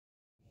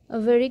A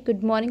very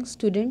good morning,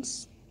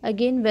 students.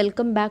 Again,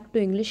 welcome back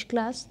to English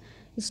class.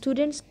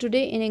 Students,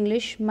 today in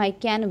English, my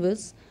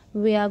canvas,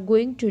 we are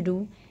going to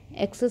do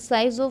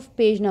exercise of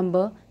page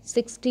number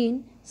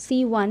 16,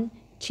 C1.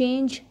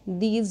 Change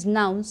these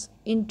nouns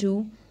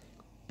into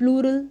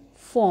plural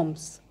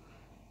forms.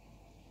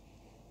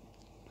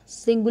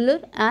 Singular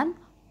and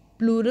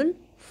plural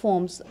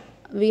forms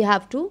we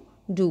have to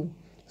do.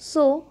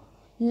 So,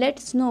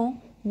 let's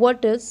know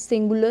what is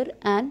singular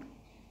and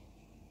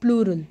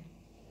plural.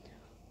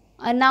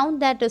 A noun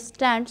that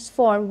stands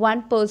for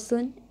one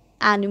person,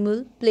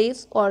 animal,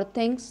 place or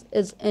things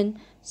is in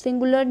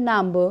singular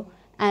number,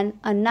 and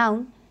a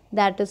noun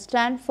that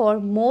stands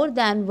for more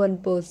than one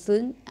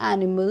person,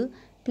 animal,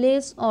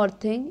 place or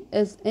thing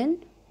is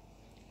in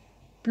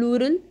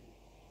plural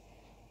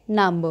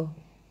number.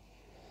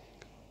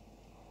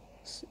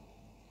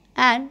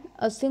 And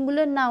a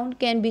singular noun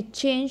can be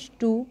changed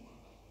to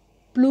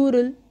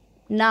plural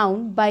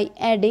noun by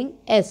adding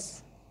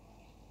s.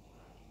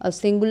 A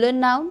singular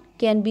noun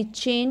can be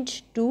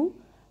changed to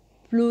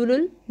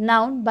plural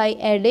noun by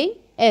adding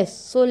s.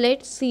 So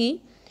let's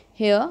see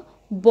here.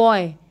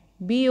 Boy,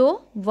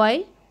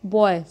 B-O-Y,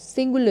 boy,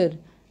 singular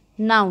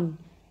noun.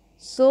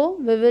 So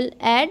we will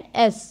add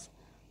s.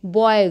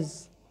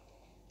 Boys.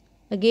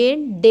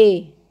 Again,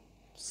 day,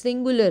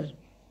 singular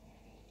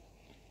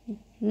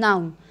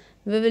noun.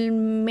 We will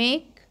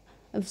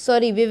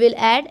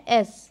add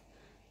s.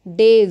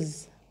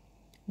 Days,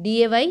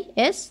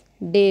 D-A-Y-S,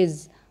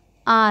 days.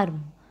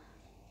 Arm,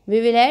 we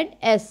will add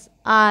s,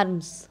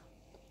 arms.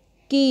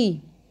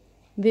 Key,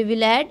 we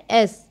will add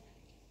s,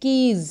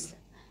 keys.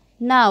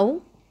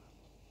 Now,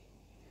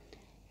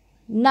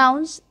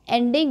 nouns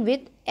ending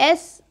with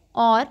s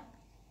or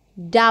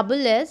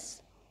double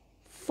s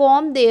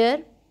form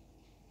their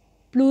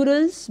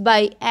plurals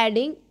by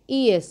adding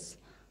es.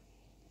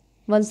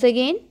 Once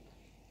again,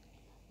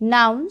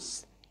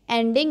 nouns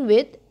ending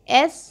with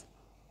s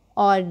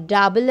or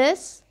double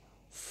s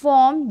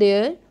form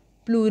their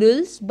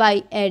plurals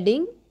by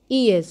adding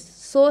es.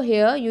 So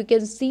here you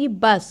can see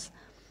bus.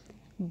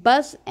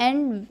 Bus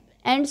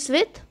ends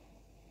with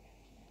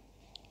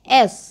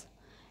s,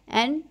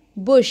 and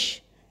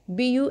bush,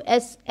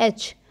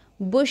 B-U-S-H,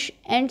 bush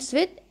ends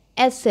with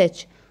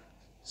sh.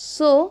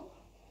 So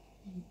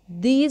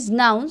these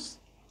nouns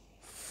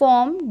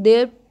form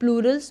their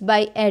plurals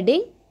by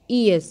adding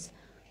es.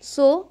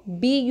 So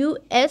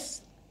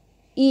B-U-S-E-S,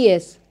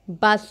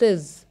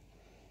 buses.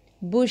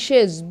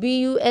 Bushes,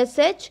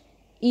 B-U-S-H-E-S,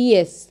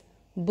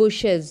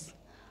 bushes.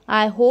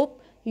 I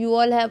hope you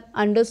all have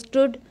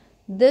understood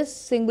this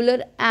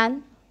singular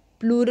and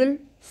plural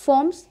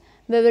forms.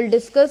 We will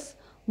discuss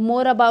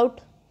more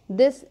about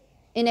this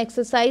in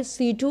exercise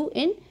C2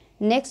 in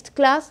next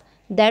class.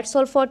 That's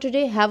all for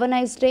today. Have a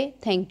nice day.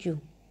 Thank you.